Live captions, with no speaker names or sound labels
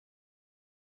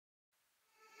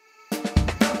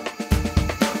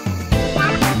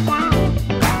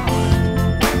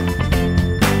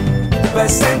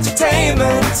best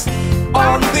entertainment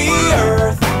on the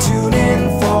earth. Tune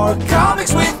in for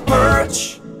Comics with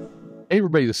Perch. Hey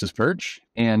everybody, this is Perch,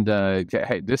 and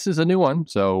hey, this is a new one.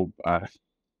 So one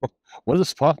of the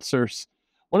sponsors,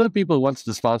 one of the people who wants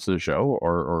to sponsor the show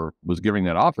or was giving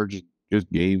that offer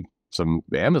just gave some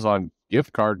Amazon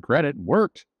gift card credit,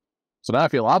 worked. So now I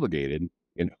feel obligated,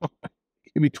 give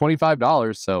me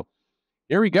 $25. So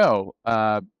here we go.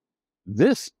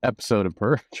 This episode of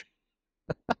Perch,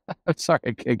 I'm sorry,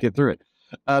 I can't get through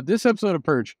it. This episode of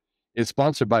Perch is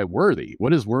sponsored by Worthy.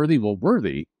 What is Worthy? Well,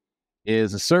 Worthy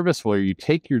is a service where you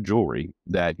take your jewelry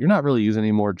that you're not really using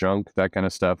anymore, junk, that kind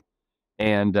of stuff,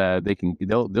 and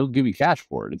they'll give you cash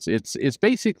for it. It's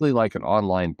basically like an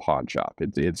online pawn shop.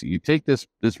 It's you take this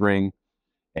ring,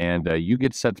 and you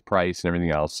get set the price and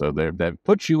everything else. So that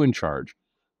puts you in charge.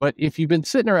 But if you've been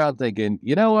sitting around thinking,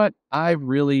 you know what, I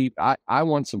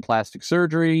want some plastic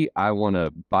surgery, I want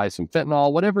to buy some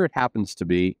fentanyl, whatever it happens to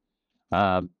be,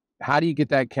 how do you get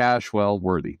that cash? Well,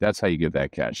 Worthy. That's how you get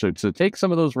that cash. So take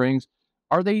some of those rings.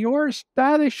 Are they yours?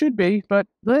 They should be, but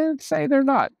let's say they're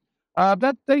not.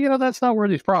 That's not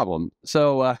Worthy's problem.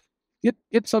 So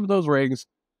get some of those rings.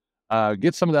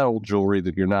 Get some of that old jewelry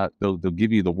that you're not. They'll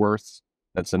give you the worth.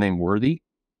 That's the name Worthy,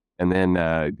 and then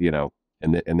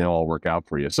and they'll all work out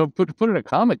for you. So put it in a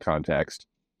comic context.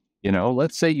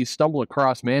 Let's say you stumble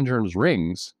across Mandarin's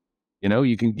rings.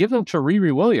 You can give them to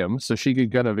Riri Williams so she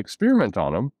could kind of experiment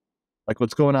on them, like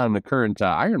what's going on in the current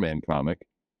Iron Man comic.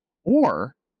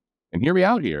 Or, and hear me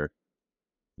out here,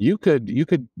 you could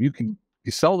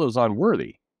sell those on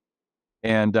Worthy,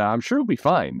 and I'm sure it'll be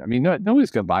fine. I mean, nobody's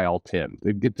gonna buy all 10.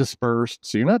 They get dispersed,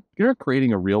 so you're not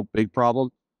creating a real big problem.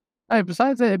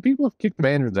 Besides that, people have kicked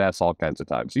Mandarin's ass all kinds of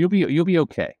times, so you'll be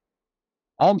okay.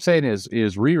 All I'm saying is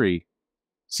Riri,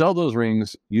 sell those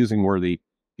rings using Worthy.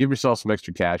 Give yourself some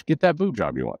extra cash. Get that boob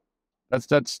job you want. That's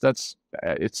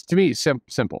it's, to me,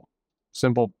 simple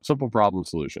problem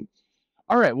solution.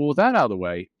 All right. Well, with that out of the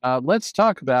way, let's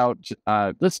talk about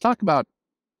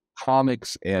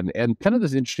comics and kind of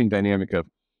this interesting dynamic of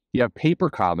you have paper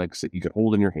comics that you can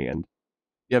hold in your hand.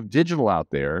 You have digital out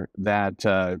there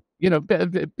that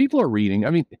people are reading.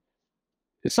 I mean,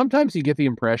 sometimes you get the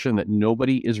impression that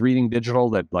nobody is reading digital.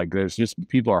 That like there's just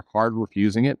people are hard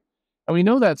refusing it. And we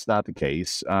know that's not the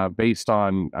case based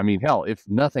on, I mean, hell, if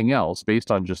nothing else,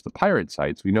 based on just the pirate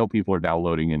sites, we know people are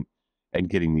downloading and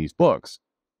getting these books.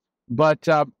 But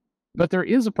there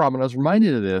is a problem. And I was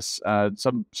reminded of this.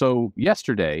 So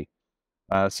yesterday,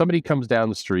 somebody comes down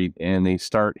the street and they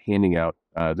start handing out,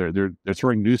 they're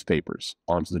throwing newspapers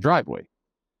onto the driveway.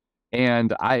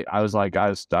 And I was like,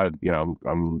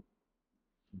 I'm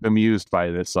amused by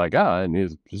this, like,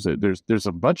 and there's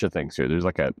a bunch of things here. There's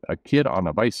like a kid on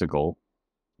a bicycle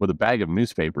with a bag of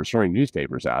newspapers, throwing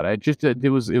newspapers out. It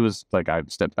was like I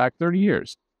stepped back 30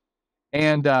 years.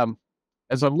 And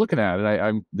as I'm looking at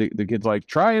it, the kid's like,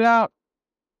 try it out.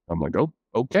 I'm like, oh,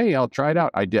 okay, I'll try it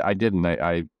out. I didn't.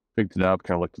 I picked it up,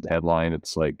 kind of looked at the headline.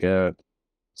 It's like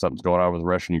something's going on with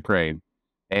Russia and Ukraine,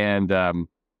 and I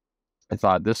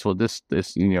thought this I'll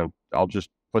just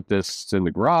put this in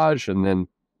the garage, and then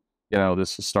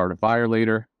this will start a fire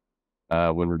later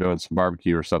when we're doing some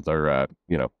barbecue or something, or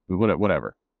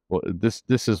whatever. Well, this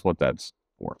is what that's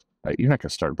for. You're not gonna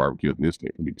start a barbecue with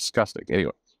newspaper; it'd be disgusting.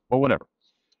 Anyway, well, whatever.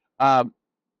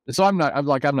 So I'm not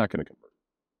gonna convert.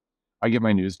 I get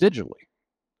my news digitally,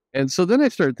 and so then I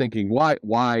started thinking, why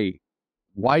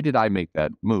did I make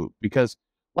that move? Because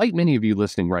like many of you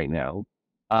listening right now,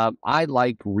 I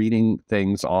like reading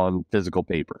things on physical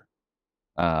paper.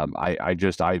 I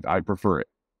prefer it.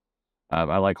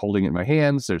 I like holding it in my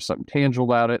hands. There's something tangible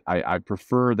about it. I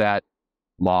prefer that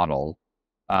model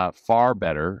far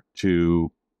better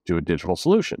to a digital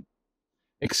solution.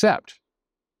 Except,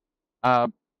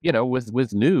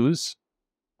 with news,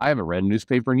 I haven't read a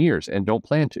newspaper in years and don't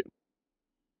plan to.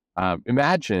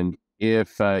 Imagine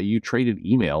if you traded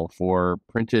email for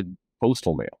printed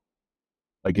postal mail.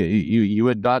 Like you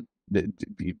would not.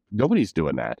 Nobody's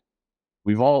doing that.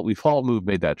 We've all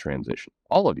made that transition.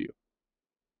 All of you.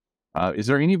 Is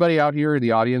there anybody out here in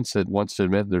the audience that wants to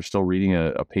admit they're still reading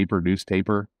a paper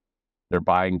newspaper? They're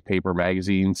buying paper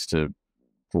magazines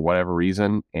for whatever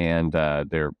reason, and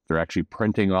they're actually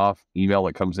printing off email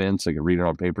that comes in so you can read it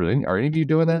on paper. Are any of you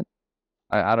doing that?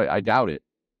 I doubt it.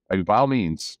 I mean, by all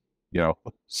means,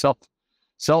 self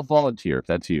volunteer if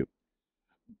that's you.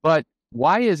 But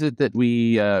why is it that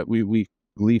we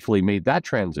gleefully made that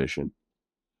transition?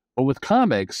 But with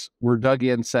comics, we're dug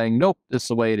in saying, nope, this is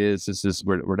the way it is.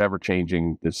 We're never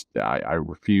changing this. I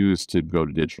refuse to go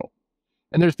to digital.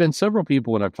 And there's been several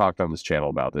people when I've talked on this channel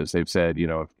about this. They've said,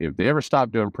 if they ever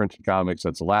stop doing printed comics,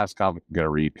 that's the last comic I'm going to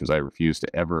read because I refuse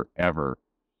to ever, ever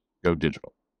go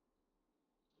digital.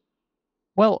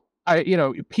 Well,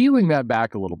 peeling that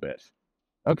back a little bit.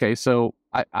 Okay, so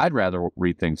I'd rather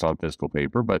read things on physical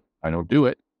paper, but I don't do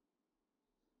it.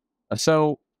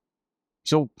 So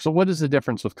what is the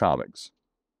difference with comics?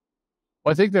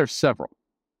 Well, I think there's several.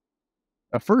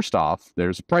 First off,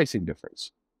 there's a pricing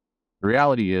difference. The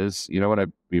reality is,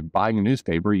 when you're buying a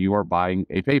newspaper, you are buying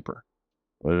a paper.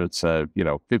 Whether it's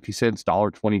 50 cents,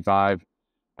 $1.25.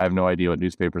 I have no idea what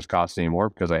newspapers cost anymore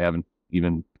because I haven't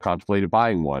even contemplated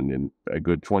buying one in a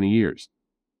good 20 years.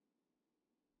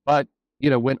 But,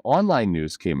 when online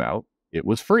news came out, it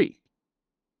was free.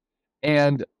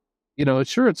 And,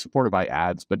 sure, it's supported by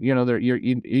ads, but,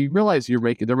 you realize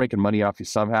they're making money off you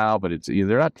somehow, but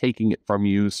they're not taking it from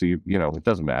you. So, it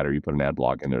doesn't matter. You put an ad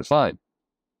block in there, it's fine.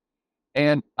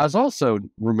 And I was also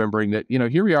remembering that,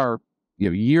 here we are,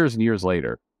 years and years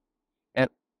later. And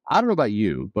I don't know about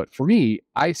you, but for me,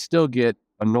 I still get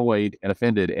annoyed and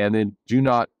offended and then do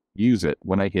not use it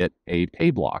when I hit a pay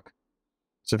block.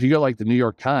 So if you go like the New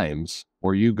York Times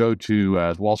or you go to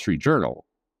the Wall Street Journal,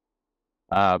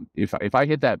 if I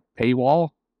hit that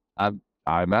paywall, I'm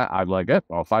like,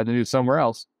 I'll find the news somewhere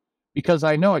else because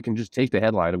I know I can just take the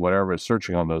headline of whatever is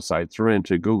searching on those sites, throw it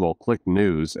into Google, click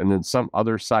news, and then some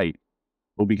other site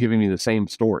will be giving me the same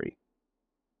story.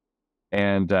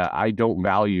 And I don't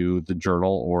value the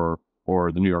Journal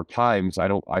or the New York Times. I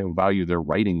don't value their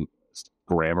writing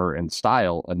grammar and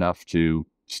style enough to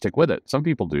stick with it. Some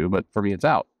people do, but for me, it's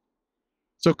out.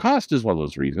 So cost is one of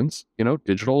those reasons.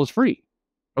 Digital is free.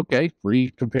 Okay, free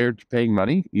compared to paying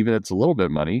money, even if it's a little bit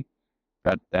of money,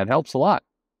 that helps a lot.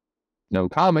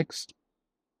 Comics,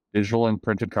 digital and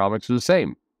printed comics are the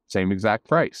same exact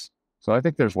price. So I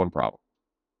think there's one problem.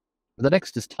 The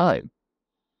next is time.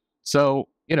 So,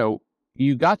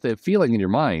 you got the feeling in your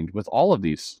mind with all of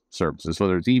these services,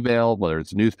 whether it's email, whether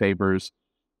it's newspapers,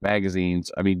 magazines.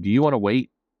 I mean, do you want to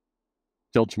wait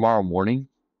till tomorrow morning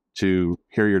to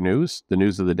hear your news, the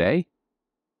news of the day?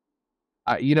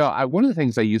 One of the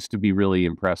things I used to be really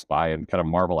impressed by and kind of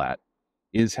marvel at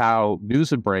is how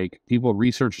news would break, people would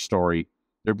research a story,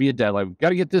 there'd be a deadline, we've got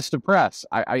to get this to press.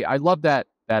 I love that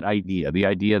idea, the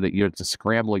idea that you have to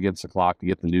scramble against the clock to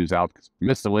get the news out because if you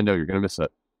miss the window, you're going to miss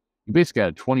you basically got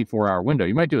a 24-hour window.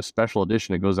 You might do a special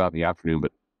edition that goes out in the afternoon,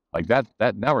 but like that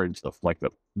now we're into the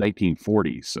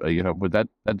 1940s, but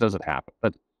that doesn't happen.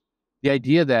 But the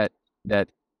idea that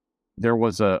there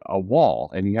was a wall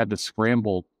and you had to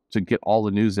scramble to get all the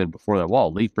news in before that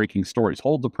wall, late breaking stories,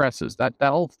 hold the presses, that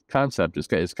whole concept is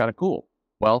kind of cool.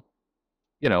 Well,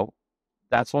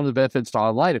 that's one of the benefits to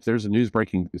online. If there's a news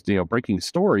breaking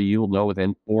story, you'll know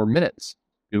within 4 minutes.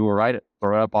 You will write it,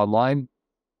 throw it up online,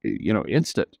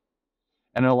 instant.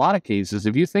 And in a lot of cases,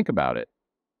 if you think about it,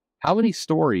 how many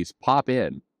stories pop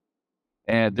in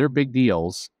and they're big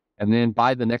deals, and then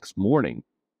by the next morning,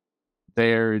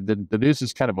 the news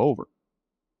is kind of over.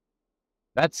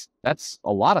 That's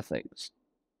a lot of things.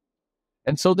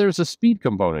 And so there's a speed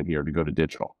component here to go to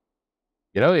digital.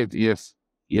 If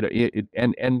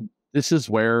this is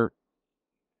where,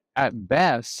 at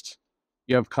best,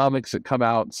 you have comics that come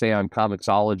out, say, on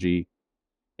Comixology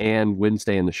and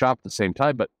Wednesday in the shop at the same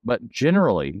time. But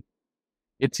generally,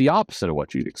 it's the opposite of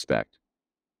what you'd expect.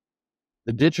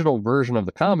 The digital version of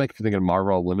the comic, if you're thinking of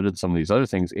Marvel Unlimited, some of these other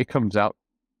things, it comes out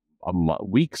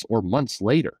weeks or months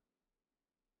later.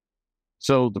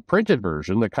 So the printed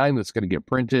version, the kind that's going to get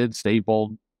printed,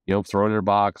 stapled, thrown in a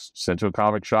box, sent to a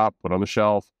comic shop, put on the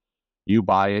shelf, you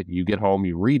buy it, you get home,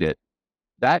 you read it.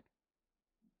 That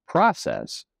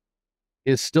process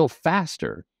is still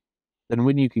faster than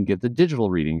when you can get the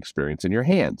digital reading experience in your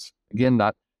hands. Again,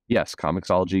 yes,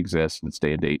 Comixology exists and it's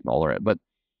day and date and all that, but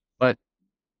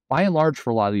by and large,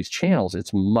 for a lot of these channels,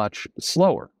 it's much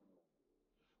slower.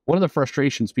 One of the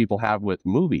frustrations people have with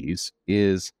movies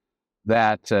is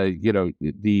that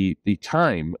the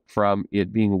time from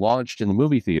it being launched in the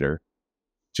movie theater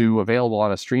to available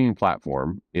on a streaming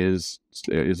platform is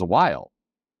a while.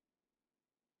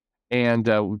 And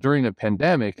during the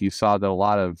pandemic, you saw that a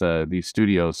lot of these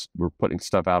studios were putting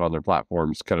stuff out on their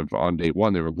platforms kind of on day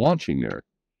one. They were launching there.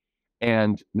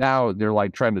 And now they're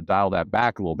like trying to dial that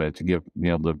back a little bit to give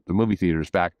the movie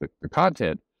theaters back the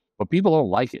content. But people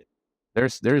don't like it.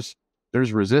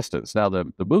 There's resistance. Now,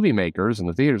 the movie makers and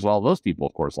the theaters, well, those people,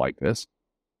 of course, like this.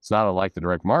 It's not unlike the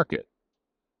direct market.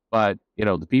 But,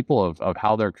 the people of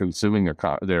how they're consuming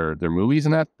their movies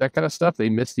and that kind of stuff, they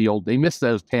miss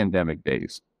those pandemic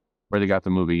days where they got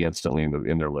the movie instantly in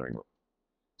their living room.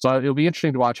 So it'll be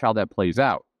interesting to watch how that plays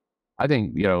out. I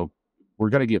think, we're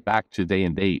going to get back to day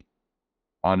and date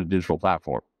on a digital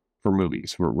platform for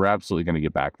movies. We're absolutely going to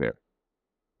get back there.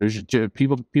 There's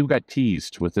people got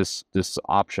teased with this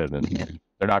option, and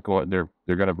they're not going. They're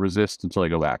going to resist until they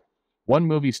go back. One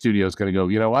movie studio is going to go,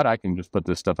 you know what? I can just put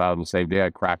this stuff out on the same day. I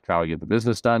cracked how I get the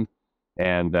business done,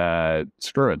 and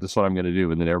screw it. This is what I'm going to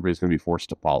do, and then everybody's going to be forced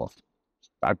to follow.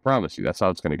 I promise you, that's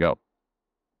how it's going to go.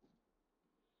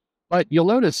 But you'll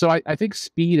notice, so I think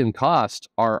speed and cost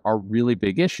are really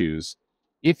big issues.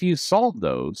 If you solve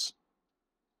those,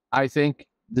 I think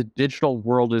the digital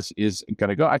world is going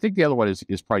to go. I think the other one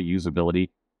is probably usability.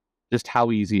 Just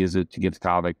how easy is it to get the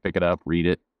comic, pick it up, read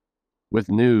it? With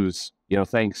news,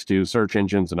 thanks to search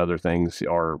engines and other things,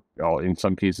 or in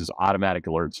some cases, automatic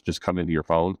alerts just come into your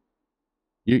phone.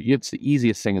 It's the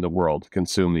easiest thing in the world to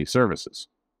consume these services.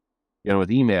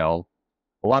 With email,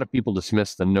 a lot of people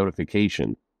dismiss the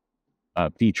notification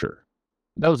feature.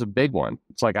 That was a big one.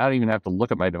 It's like, I don't even have to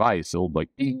look at my device. It'll like,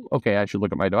 okay, I should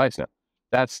look at my device now.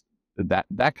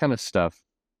 That kind of stuff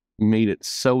made it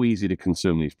so easy to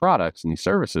consume these products and these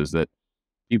services that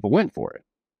people went for it.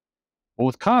 But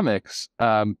with comics,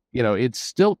 it's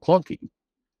still clunky.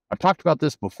 I've talked about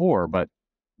this before, but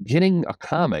getting a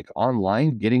comic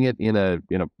online, getting it in a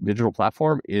digital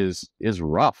platform is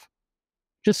rough.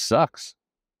 It just sucks.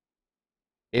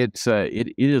 It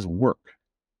is work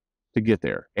to get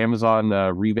there. Amazon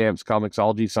revamps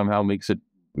Comixology, somehow makes it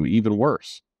even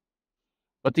worse.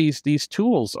 But these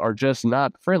tools are just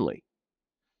not friendly.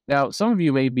 Now, some of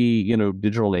you may be,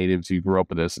 digital natives. You grew up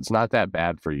with this. It's not that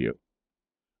bad for you.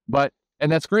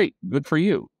 And that's great. Good for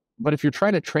you. But if you're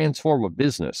trying to transform a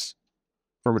business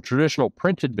from a traditional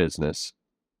printed business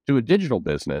to a digital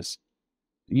business,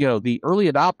 the early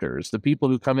adopters, the people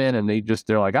who come in and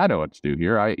they're like, I know what to do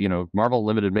here. Marvel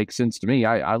Limited makes sense to me.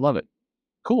 I love it.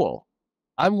 Cool.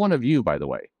 I'm one of you, by the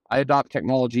way. I adopt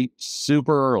technology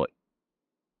super early.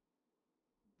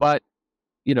 But,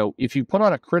 if you put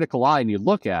on a critical eye and you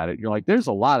look at it, you're like, there's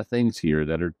a lot of things here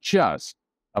that are just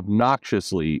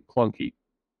obnoxiously clunky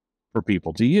for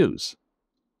people to use.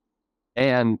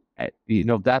 And,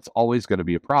 that's always going to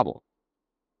be a problem.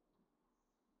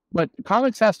 But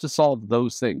comics has to solve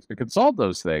those things. If it can solve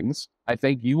those things, I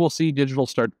think you will see digital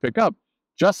start to pick up,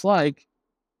 just like,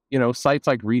 sites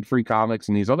like Read Free Comics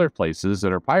and these other places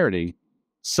that are pirating.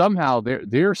 Somehow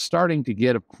they're starting to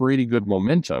get a pretty good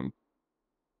momentum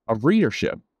of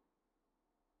readership.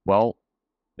 Well,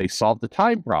 they solved the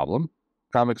time problem.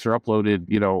 Comics are uploaded,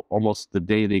 almost the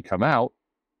day they come out.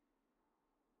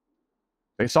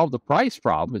 They solved the price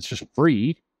problem. It's just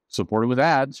free, supported with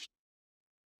ads.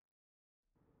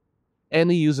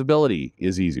 And the usability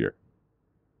is easier.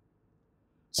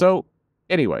 So,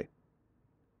 anyway,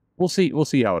 we'll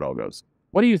see how it all goes.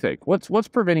 What do you think? What's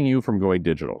preventing you from going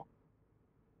digital?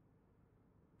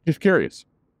 Just curious.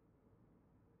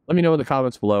 Let me know in the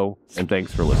comments below, and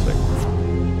thanks for listening.